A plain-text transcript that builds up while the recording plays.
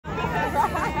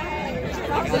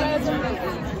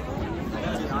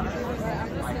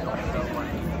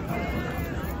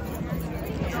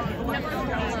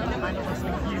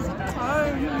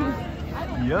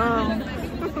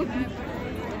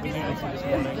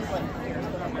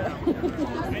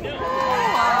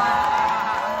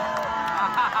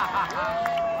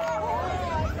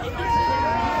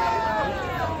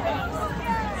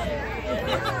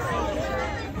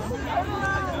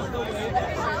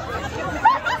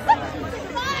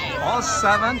All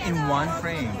 7 in one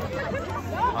frame.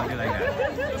 How do you like that?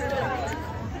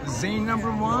 Zayn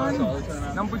number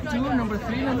 1, number 2, number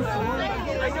 3, number 4.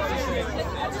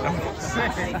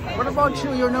 What about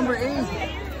you? You're number 8.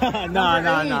 Nah.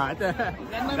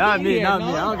 Not me. I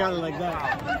don't got it like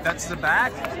that. That's the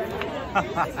back.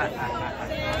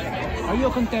 Are you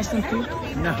a contestant too?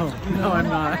 No, I'm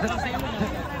not.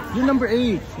 You're number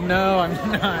 8. No, I'm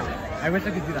not. I wish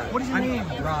I could do that. What is your name?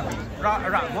 Robbie.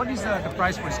 What is the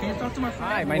price for this? Can you talk to my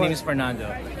friend? Hi, my name is Fernando.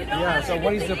 Yeah, so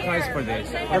what is the price for this?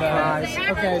 The prize.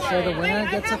 Okay, so the winner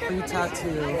gets a free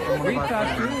tattoo. Free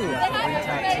tattoo? Free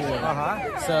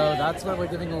tattoo. So that's what we're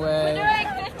giving away.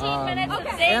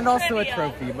 And also a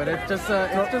trophy, but it's just a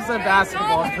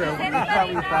basketball trophy that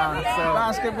we found. So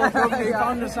basketball trophy you found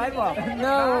on the sidewalk?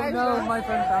 No, my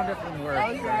friend found it from work.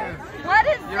 What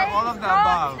is You're all of the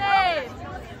above. name?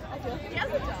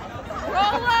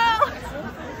 Rolo,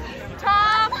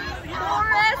 Tom,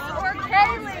 Boris, or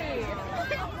Kaylee?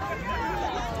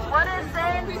 What is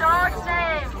Zayn's dog's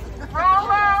name?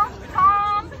 Rolo,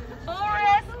 Tom,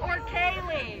 Boris, or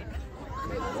Kaylee?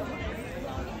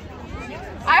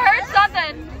 I heard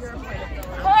something.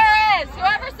 Boris!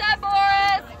 Whoever said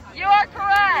Boris, you are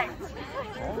correct.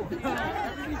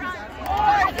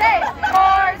 More Zayn!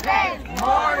 More Zayn!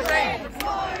 More Zayn!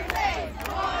 More Zayn!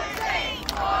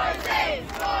 More Zayn!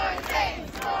 More Zayn!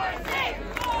 More Zayn!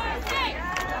 More Zayn!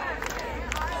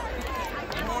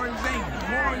 More Zayn! More Zayn!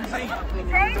 More Zayn!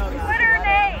 Zayn's Twitter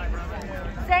name.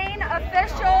 Zayn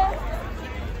official.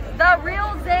 The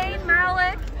real Zayn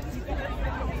Malik.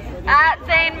 At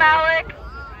Zayn Malik.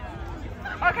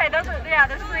 Okay, there's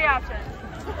 3 options.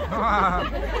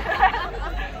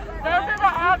 Those are the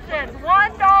options. $1.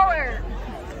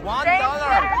 Zayn's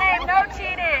Twitter name, no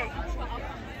cheating.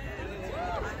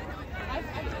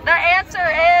 The answer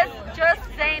is just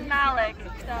Zayn Malik.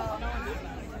 So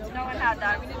no one had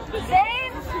that.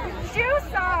 Zayn's shoe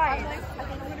size.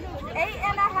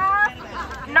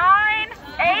 8.5, 9,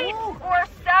 8, or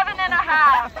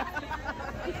 7.5.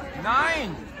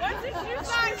 9. What's the shoe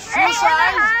size? Shoe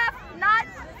size? 8.5, not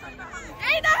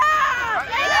 8.5.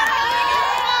 8.5.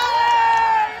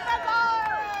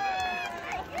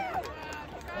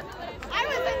 I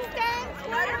was in Stan's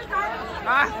Twitter.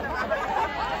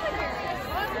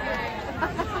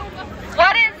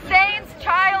 What is Zayn's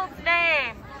child's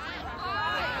name?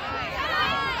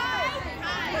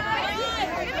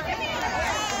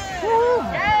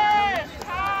 Yes!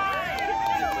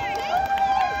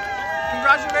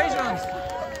 Congratulations!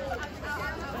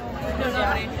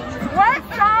 What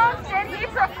song did he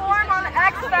perform on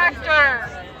X Factor?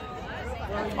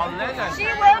 Hernandez. She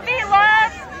will be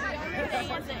loved.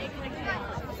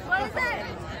 What is it?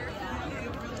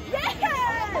 Yes!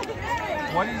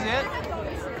 What is it?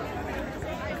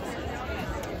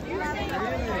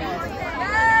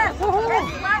 Yes!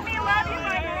 Let me love you,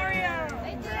 my Oreo.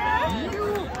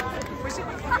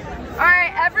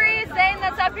 Alright, every Zayn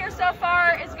that's up here so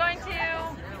far is going to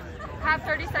have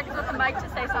 30 seconds with the mic to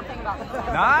say something about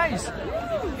them. Nice!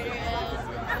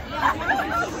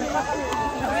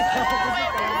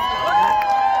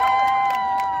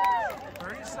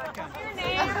 30 seconds.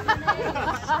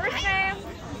 First name.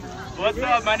 What's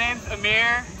up? My name's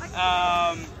Amir.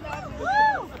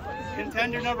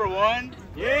 Contender number 1.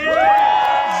 Zayn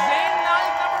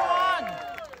Malik number 1.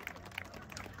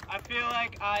 I feel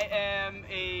like I am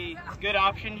a good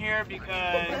option here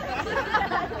because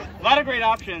a lot of great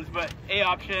options, but a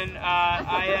option.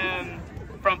 I am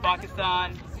from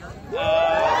Pakistan.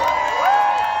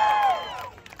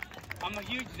 I'm a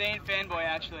huge Zayn fanboy,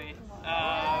 actually.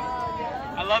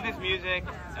 I love his music.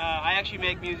 I actually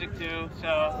make music too,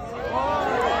 so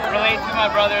relate to my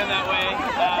brother in that way.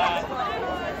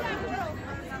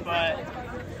 But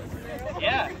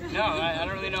yeah, no, I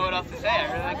don't really know what else to say. I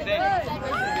really like Zayn.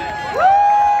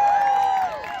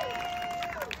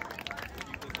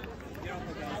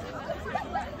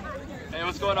 Hey,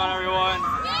 what's going on, everyone?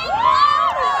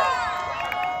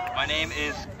 My name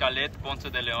is Khaled Ponce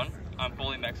de Leon. I'm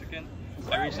fully Mexican.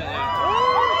 I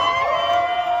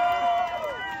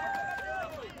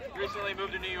recently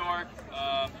moved to New York.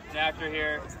 An actor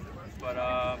here. But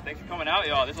thanks for coming out,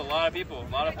 y'all. There's a lot of people, a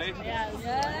lot of faces. Yes.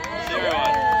 See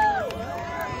everyone.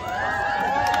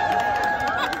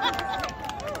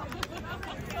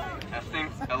 Testing.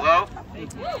 Hello.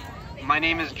 My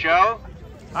name is Joe.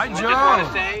 Hi, I Joe. just want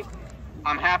to say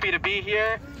I'm happy to be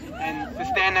here and to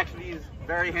stand next to these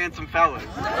very handsome fellas.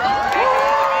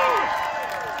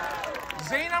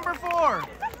 Zayn number 4.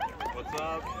 What's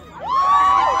up? Zayn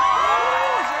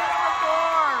number 4.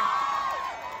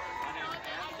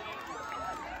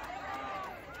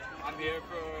 I'm here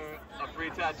for a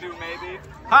free tattoo, maybe.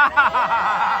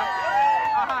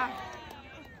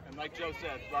 And like Joe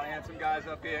said, a lot of handsome guys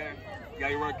up here. You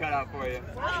got your work cut out for you.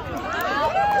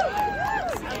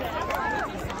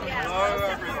 Hello,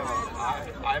 everyone.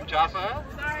 I'm Jaffa.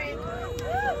 Sorry.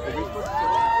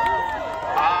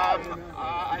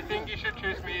 I think you should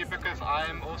choose me because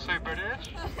I'm also British.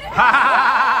 I'm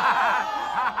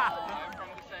from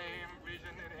the same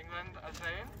region in England as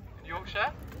Zayn, in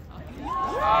Yorkshire.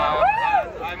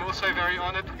 And I'm also very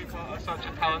honored to be part of such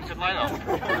a talented lineup.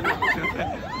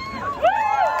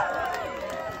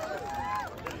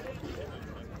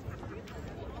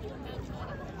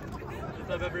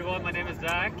 What's up, everyone? My name is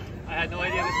Zach. I had no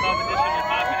idea this competition was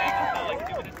happening until like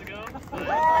 2 minutes ago. But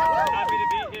I'm happy to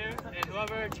be here, and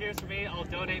whoever cheers for me, I'll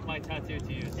donate my tattoo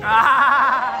to you. So. Hi,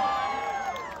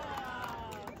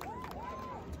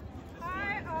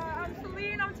 I'm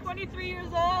Celine. I'm 23 years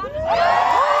old. I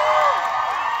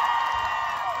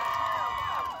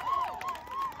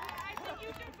think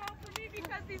you should vote for me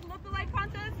because these look-alike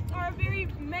contests are a very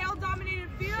male-dominated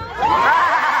field.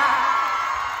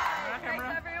 Thanks,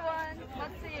 everyone.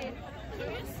 Let's see.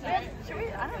 Should we?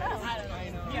 I don't know.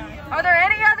 Are there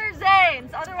any other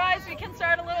Zayns? Otherwise, we can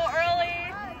start a little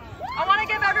early. I want to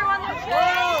give everyone the chance.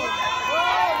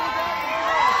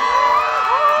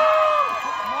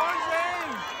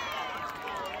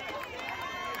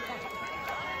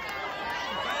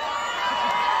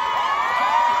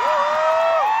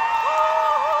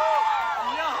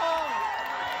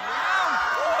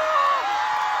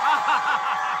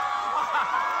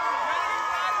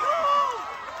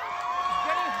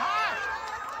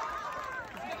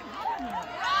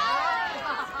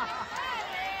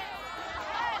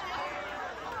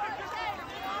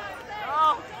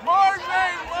 More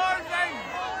Zayn.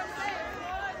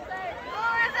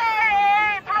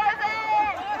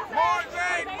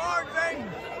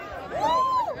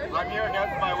 I'm here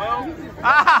against my will.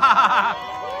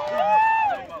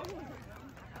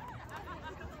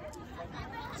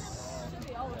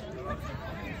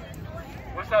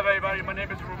 What's up, everybody? My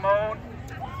name is Ramon,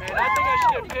 and I think I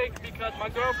should have picked because my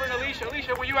girlfriend Alicia.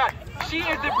 Alicia, where you at? She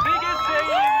is the biggest Zayn.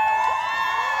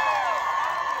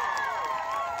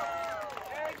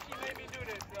 And she made me do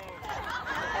this, so.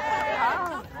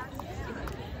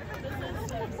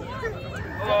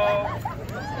 Hello.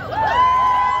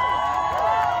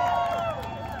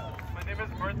 My name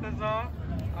is Murtaza.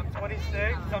 I'm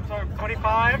 26. I'm sorry,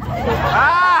 25.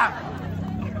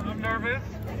 I'm nervous.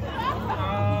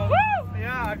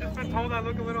 Yeah, I've just been told I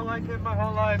look a little like him my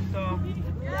whole life, so.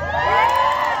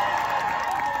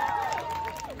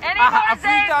 Any more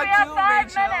Zayn? We have 5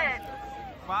 Rachel. minutes.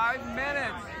 5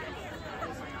 minutes.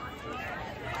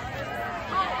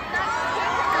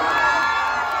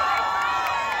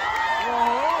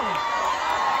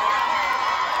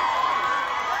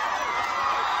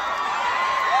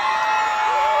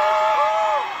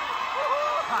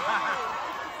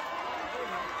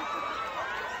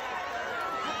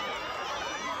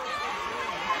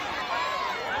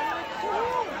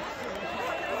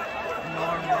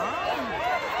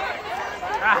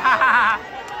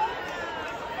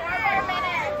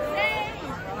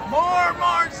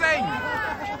 More Zayn.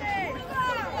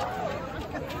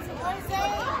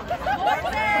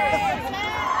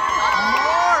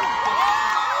 More.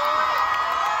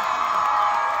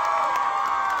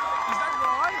 Is that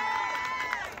Roy?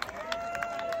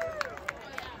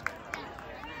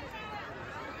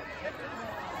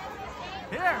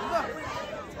 Here, look.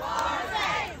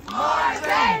 More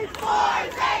Zayn.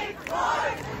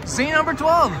 Zayn number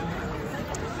 12.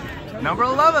 Number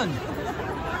 11.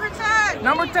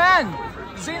 Number 10.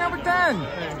 Zayn number 10.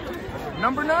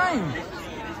 Number 9.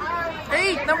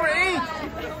 8. Number 8.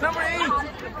 Number 8.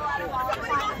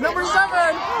 Number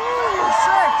 7. 6.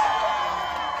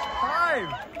 5.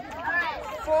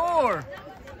 4.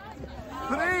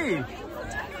 3.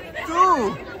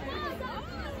 2.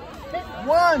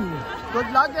 1. Good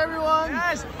luck, everyone.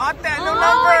 Yes. Ate, anong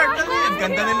number? Ang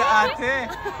ganda nila, ate.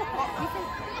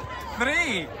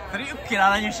 3.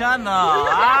 Kilala niyo siya, no?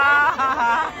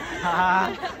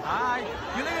 Hi.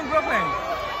 You live in Brooklyn?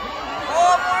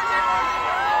 Oh, morning!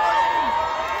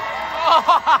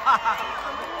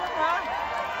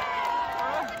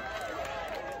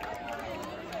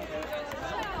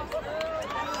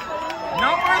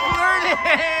 Number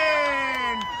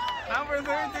 13! Number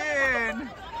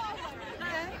 13!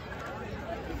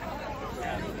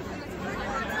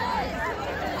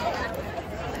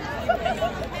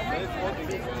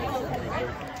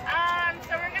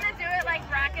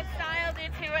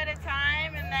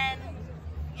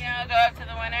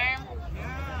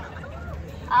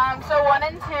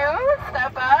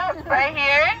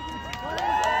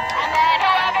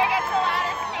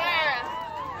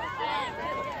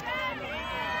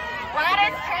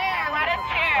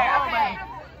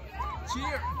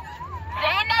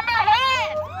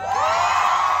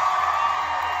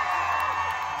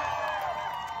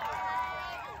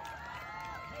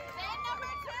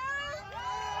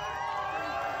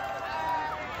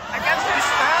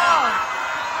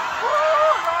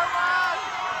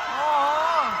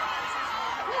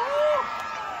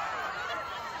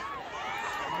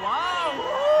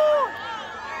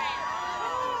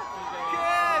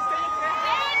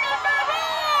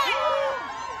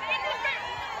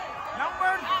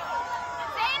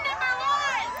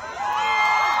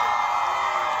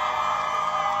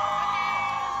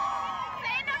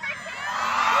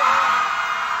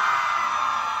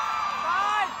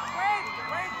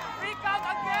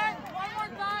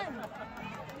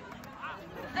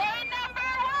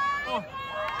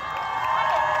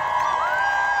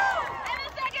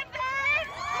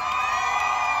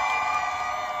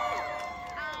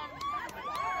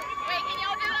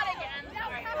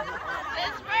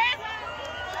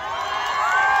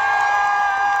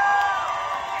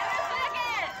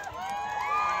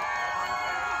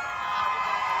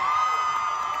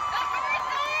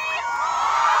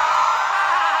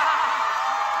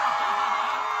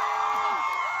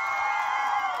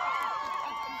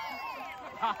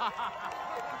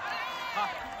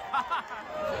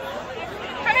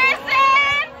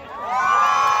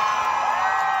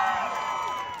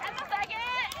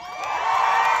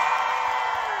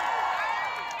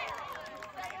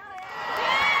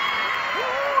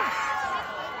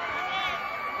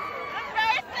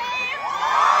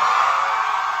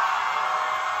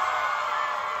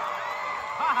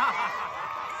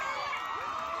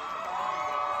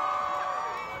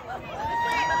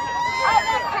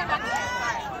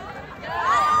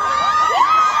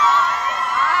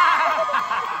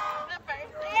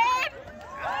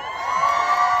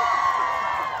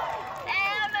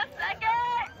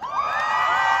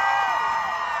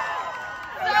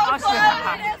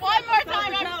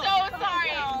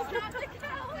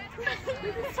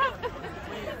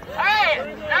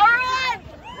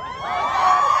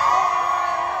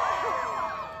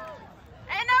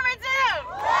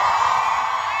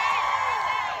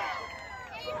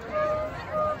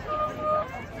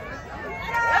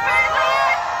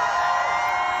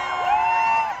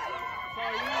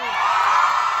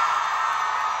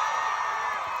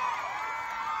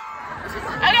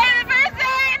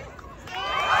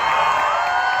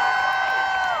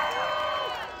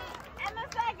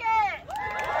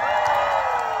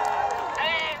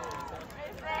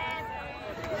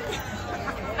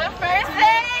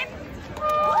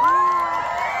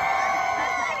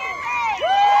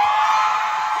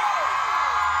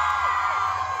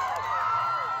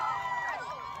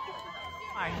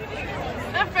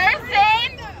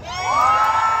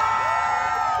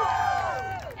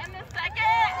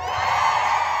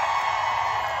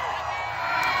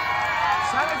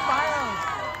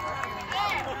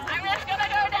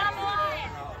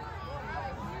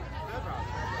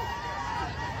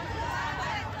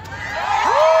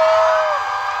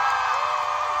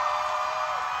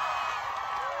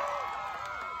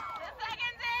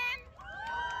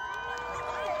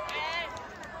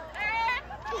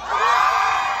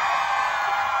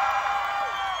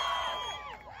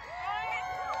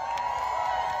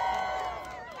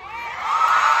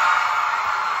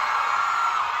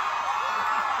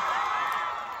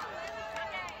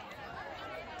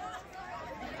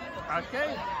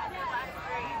 Okay.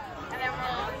 And then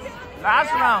we'll...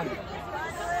 Last round.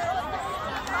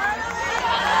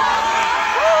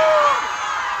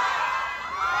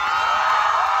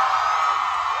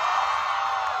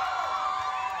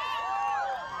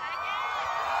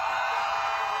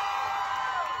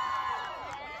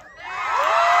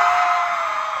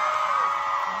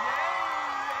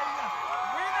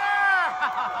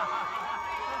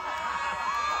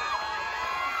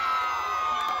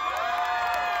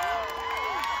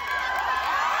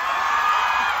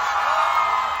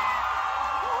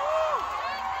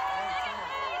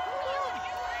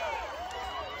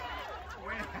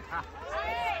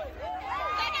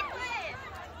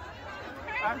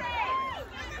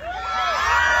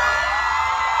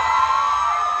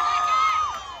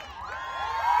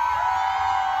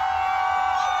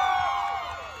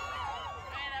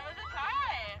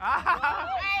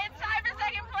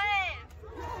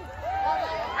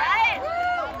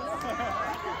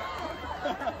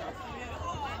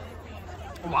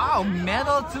 Wow,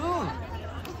 medal too.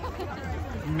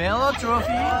 Medal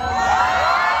trophy.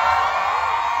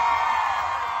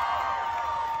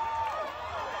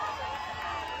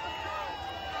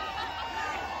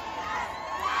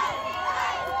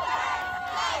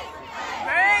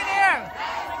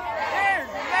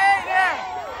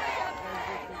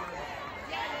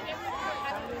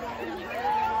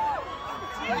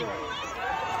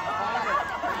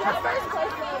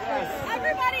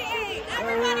 Everybody eat!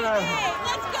 Everybody eat!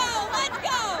 Let's go! Let's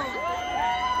go!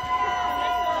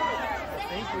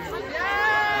 Thank you.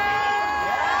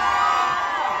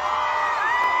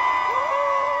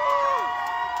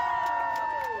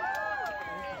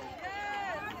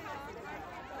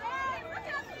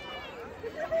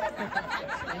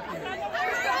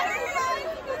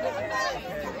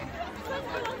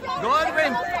 Go ahead,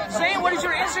 win. Zayn, what is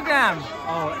your Instagram?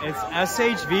 Oh, it's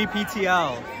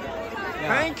ShvPtl.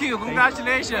 Thank you.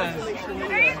 Congratulations.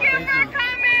 Thank you for coming!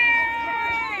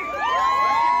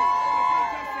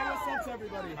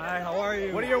 Hi, how are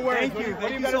you? What are your words? Thank you. What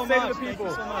Thank do you you so gotta say much. to the people?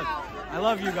 Thank you so much. I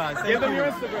love you guys. Thank Give them you. your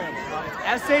Instagram.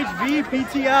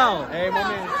 ShvPtl. Hey, my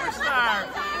man. Superstar.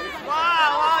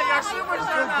 Wow, you're a I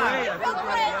superstar feel now. great. I feel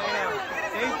great. Yeah.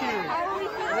 Thank you.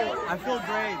 I feel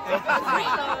great. Thank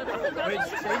you. Wait,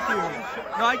 thank you.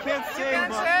 No, I can't sing. Can't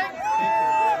but sing? Thank you.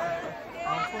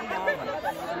 I'm so honored.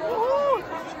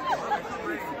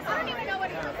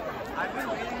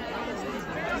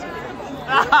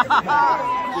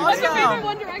 What's your favorite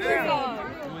One Direction song?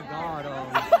 Oh my god.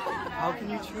 How can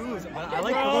you choose? I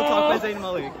like Pillow Talk by Zayn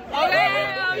Malik.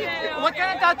 Okay. What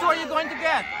kind of tattoo are you going to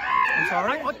get? I'm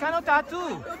sorry? What kind of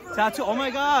tattoo? Tattoo? Oh my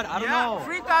god. I don't know.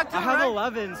 Free tattoo, I have right?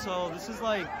 11, so this is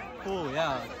like cool.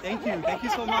 Yeah. Thank you. Thank you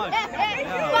so much.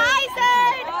 Yeah. Bye,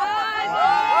 Zayn!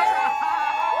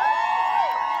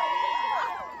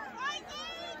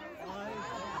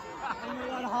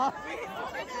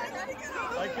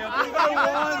 I can't believe I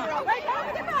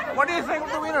won. What do you think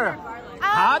of the winner?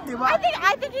 Hot, di ba?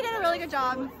 I think he did a really good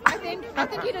job. I think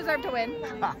he deserved to win.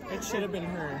 It should have been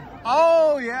her.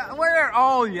 Oh yeah, where?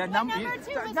 Oh yeah, number number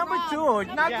two was number wrong.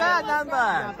 2. Not bad, not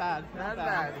bad. Not bad. Not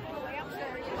bad.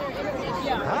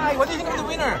 Hi, what do you think of the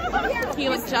winner? He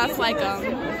was just like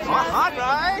him. Hot,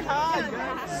 right? Hot.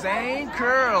 Zayn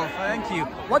Curl, thank you.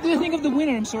 What do you think of the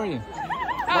winner? I'm sorry.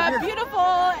 Beautiful,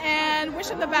 and wish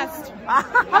him the best.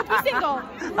 Hope he's single.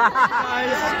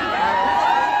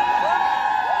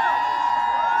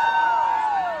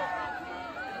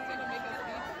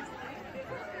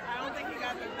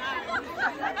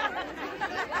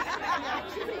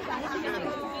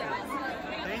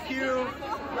 Thank you.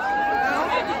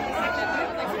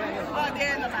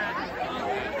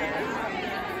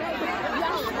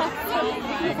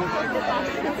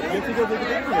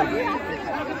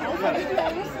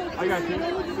 I got you.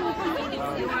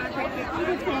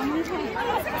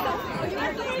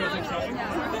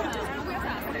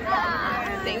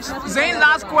 Zayn,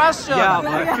 last question. Yeah,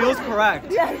 but it feels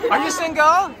correct. Are you single?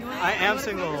 I am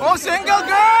single. Oh, single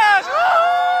girls!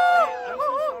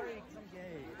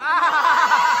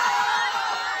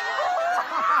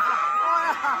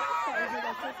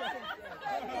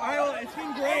 It's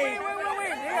been great.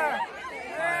 Wait. Here.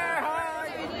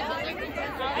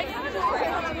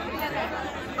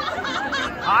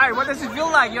 Hi, what does it feel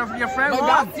like? Your friend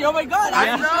won. Oh my god,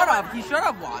 Yeah. he should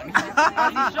have won.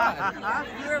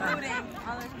 You were rooting.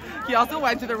 He also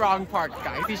went to the wrong park,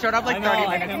 guys. He showed up like 30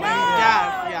 minutes late.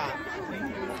 Yeah.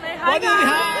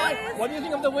 What do you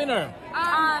think of the winner?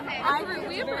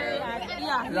 We approved.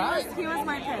 Yeah, Right? he was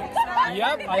my pick.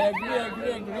 Yep, I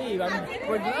agree.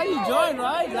 We're glad you joined,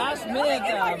 right? Last minute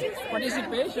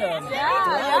participation.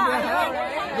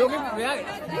 Yeah.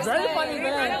 Very funny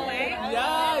man.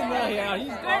 Yeah, he's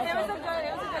It was a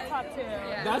good top 2.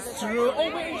 Yeah. That's true.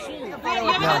 Oh, wait, is she? Of course.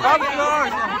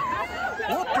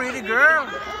 Oh, pretty girl.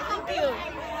 Thank you.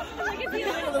 What do you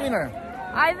think of the winner?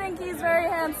 I think he's very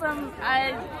handsome.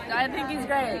 I think he's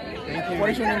great. Thank you. What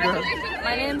is your name, girl?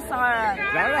 My name's Sarah.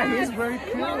 Sarah, he's very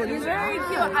cute. He's very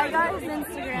cute. I got his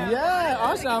Instagram. Yeah,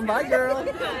 awesome. Bye, girl. What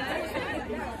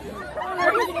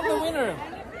do you think of the winner?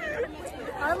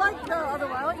 I like the other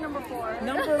one. I like number 4.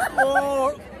 Number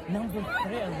 4. Number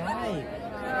 3, alright.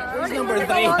 Where's number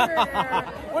 3?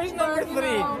 Where's number 3?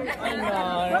 I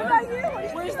know. What about you?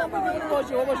 Where's number 3?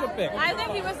 What was your pick? I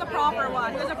think he was the proper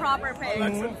one. He was a proper pick.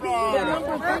 Number 3.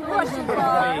 Where's number 3?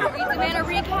 We demand a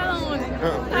recount.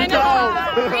 I know.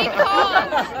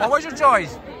 Recount. What was your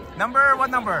choice? What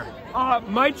number?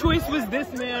 My choice was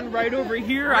this man right over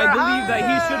here. I believe that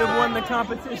he should have won the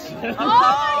competition.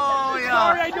 Oh, yeah.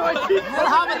 Sorry, I know I keep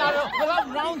We'll have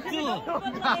round 2.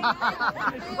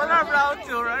 We'll have round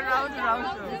 2, right? Round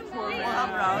 2. We'll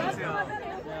have round 2.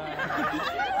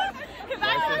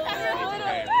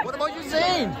 What about you,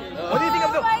 Zayn? What do you think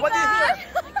of the? What do you think?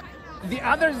 The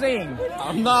other Zayn.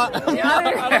 I'm not. The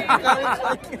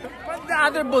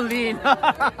other Bolin.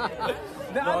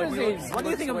 The other Zayn. What do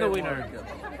you think of the winner?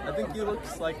 I think he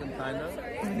looks like him, kind of.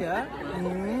 Yeah.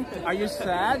 Are you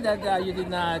sad that you did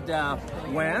not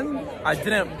win? I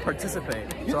didn't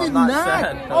participate. You so did I'm not not.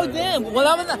 sad. Oh damn! We'll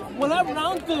have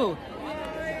round 2.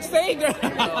 Stay there.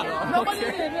 Nobody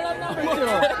did. We'll have number 2.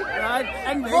 Right?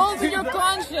 And vote to your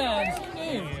conscience.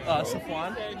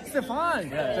 Stefan. Stefan.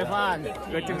 Yeah. Stefan.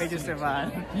 Good to meet you,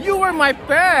 Stefan. You were my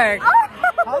pick.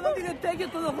 How long did it take you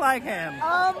to look like him?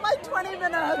 Like 20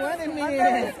 minutes. 20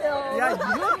 minutes. Yeah,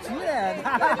 you cheated.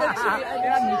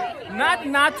 Not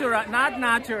natural. Not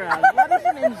natural. What is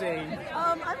your name, Zayn?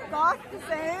 I'm Goth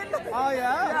Zayn. Oh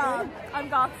yeah. Yeah, I'm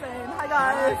Goth Zayn. Hi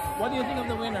guys. What do you think of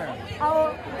the winner?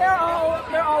 Oh,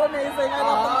 they're all amazing. I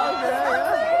love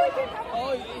them.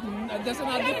 Oh, that's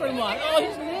another different one. Oh,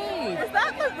 his name. Is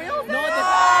that the real thing? No,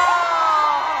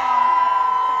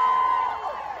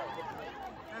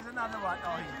 There's another one.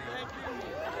 Oh, he did.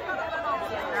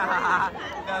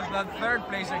 That's the third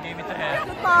placer gave it to him.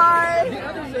 Goodbye. the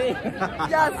other Zayn.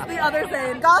 Yes, the other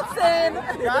Zayn. Goth Zayn.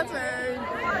 Goth Zayn.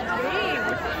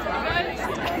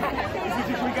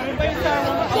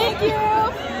 Thank you.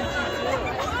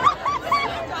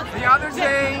 The other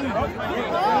Zayn.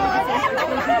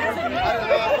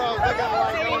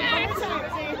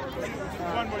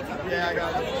 Yeah, I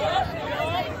got it.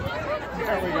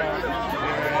 There we go.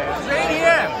 Zayn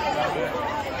here.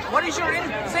 What is your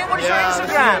Zayn? What is your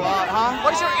Instagram?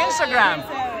 What is your Instagram?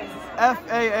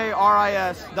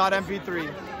 FAARIS.mp3.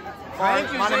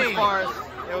 Thank you, My name Zayn. is Faris.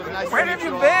 It was nice Where to have meet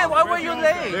you all. been? Why were you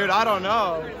late? Dude, I don't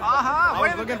know. I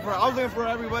was looking for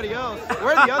everybody else.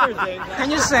 Where are the others, Dave? Can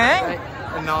you sing?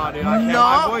 No, dude, I can't. No?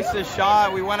 My voice is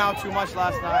shot. We went out too much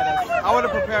last night. I would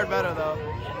have prepared better, though.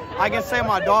 I can say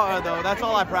my daughter, though. That's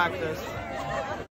all I practice.